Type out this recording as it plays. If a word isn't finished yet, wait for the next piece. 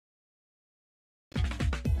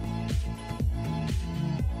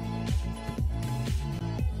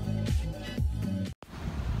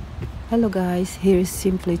Hello guys, here is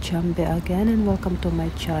Simply Chambe again and welcome to my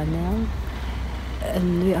channel.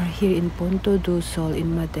 And we are here in Ponta do Sol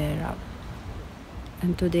in Madeira.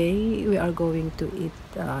 And today we are going to eat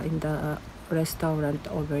in the restaurant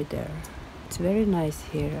over there. It's very nice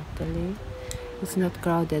here actually. It's not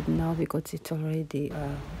crowded now because it's already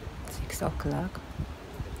 6 o'clock,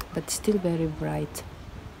 but still very bright.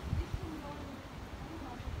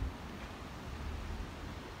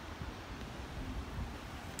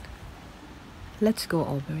 Let's go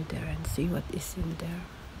over there and see what is in there.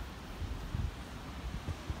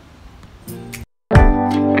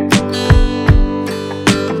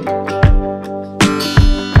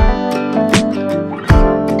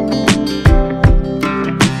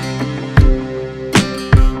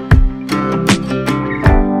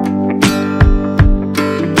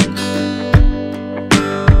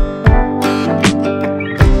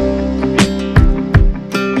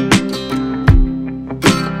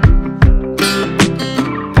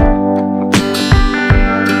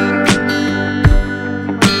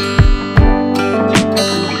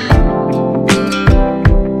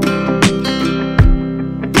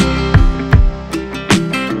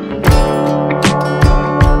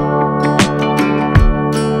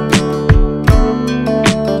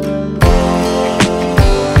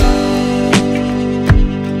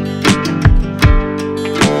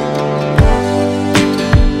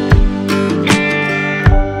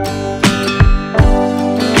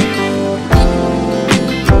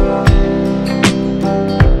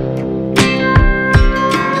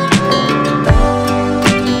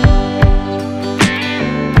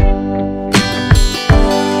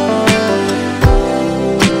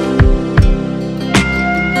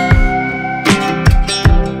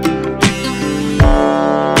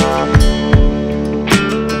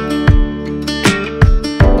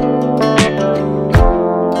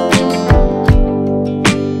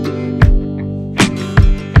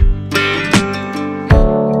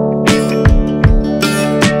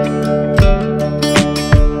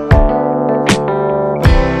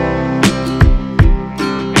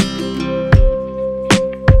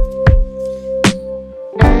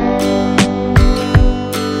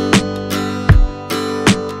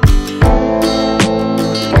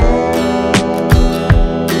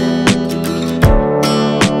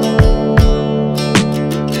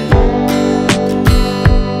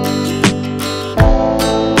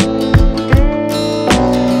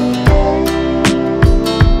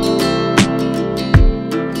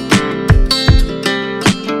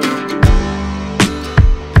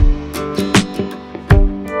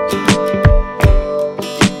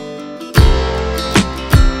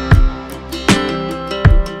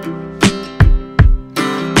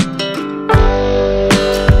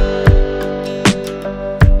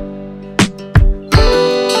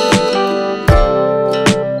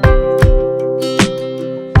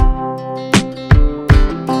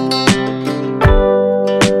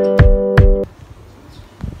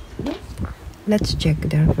 Let's check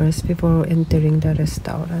there first before entering the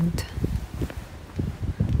restaurant.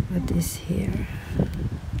 What is here?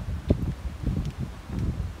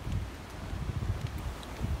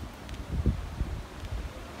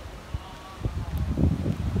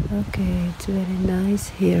 Okay, it's very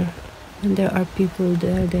nice here. And there are people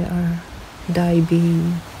there, they are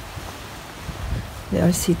diving. They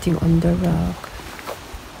are sitting on the rock.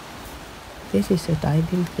 This is a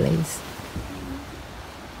diving place.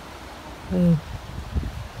 Oh,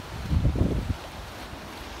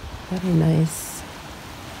 very nice.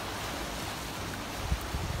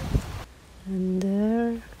 And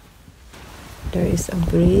there is a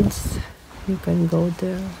bridge. You can go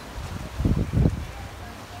there.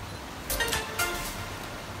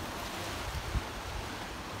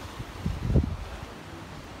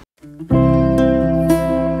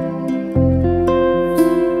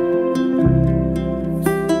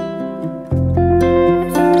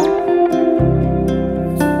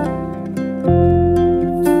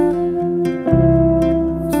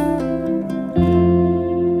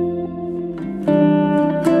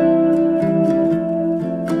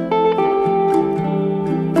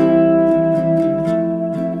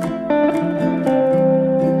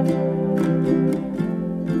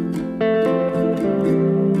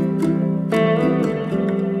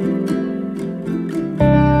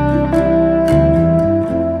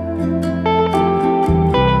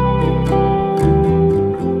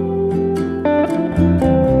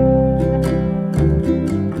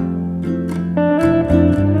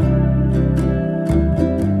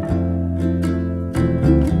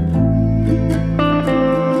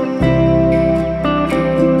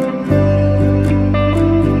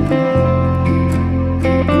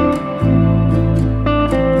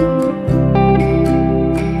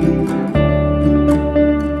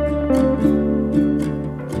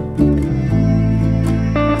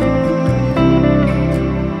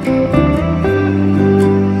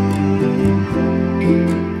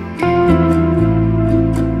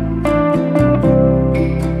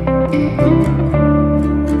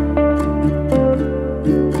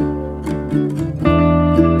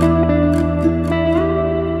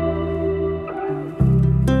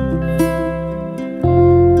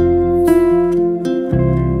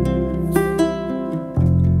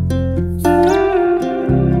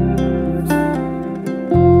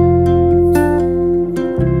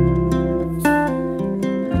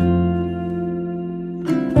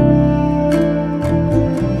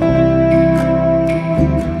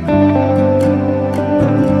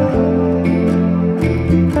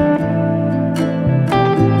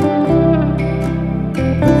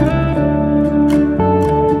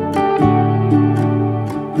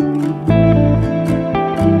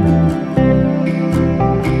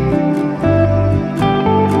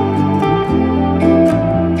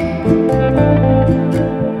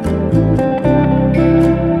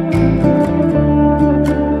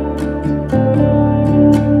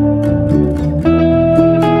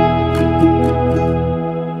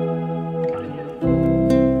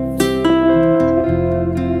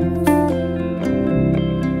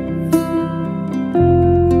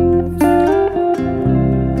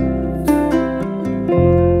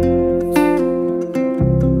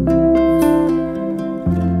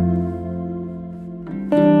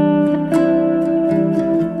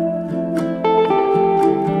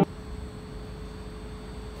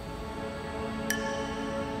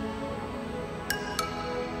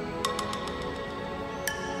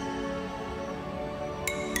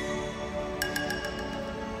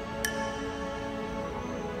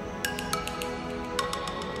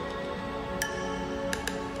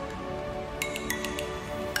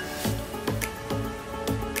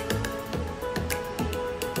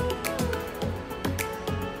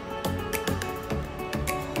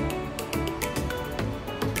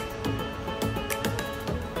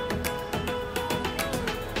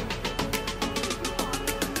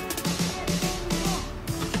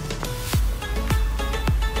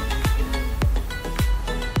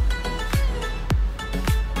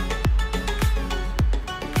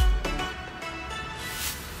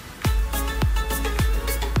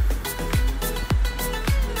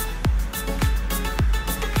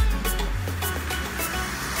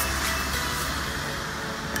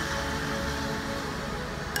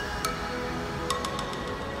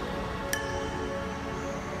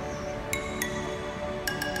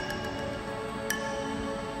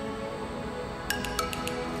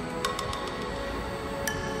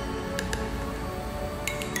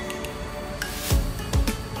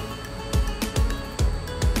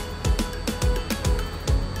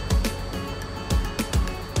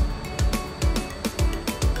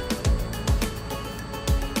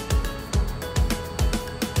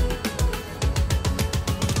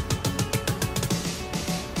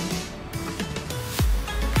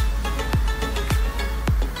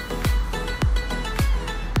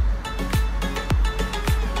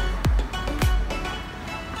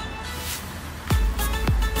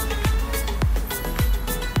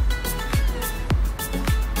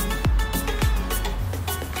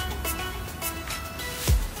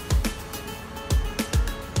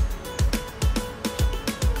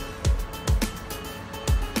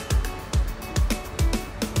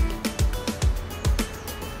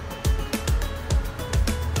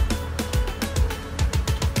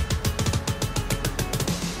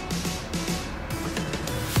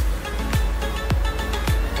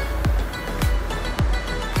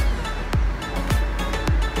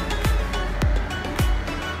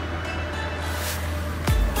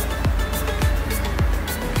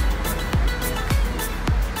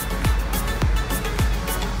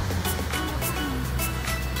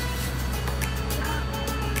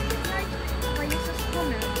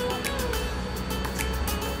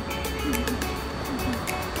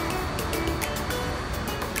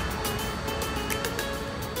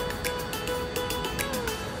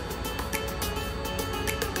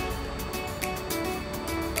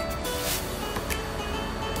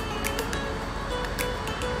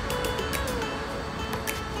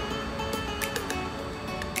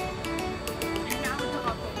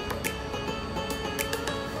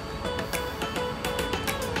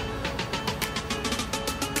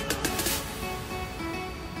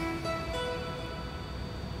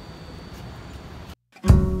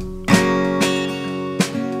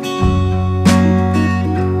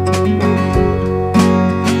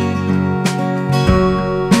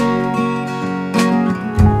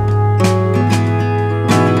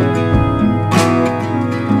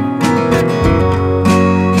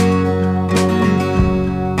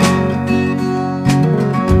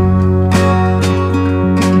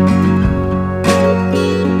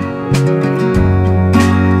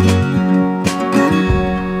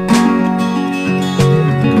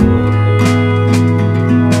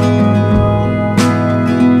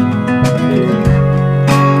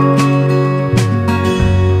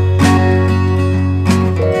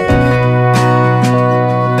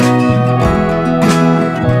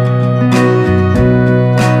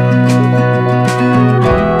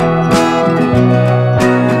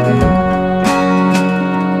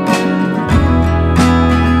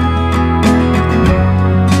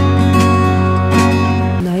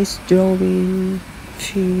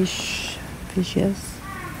 dishes.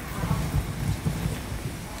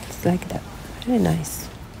 It's like that. Very nice.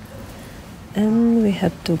 And we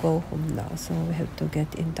have to go home now, so we have to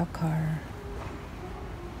get in the car.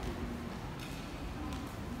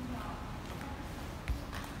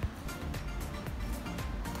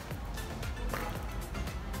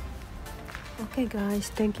 Okay guys,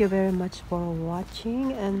 thank you very much for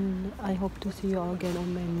watching, and I hope to see you again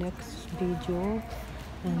on my next video,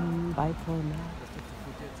 and bye for now.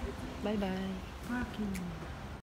 Bye bye.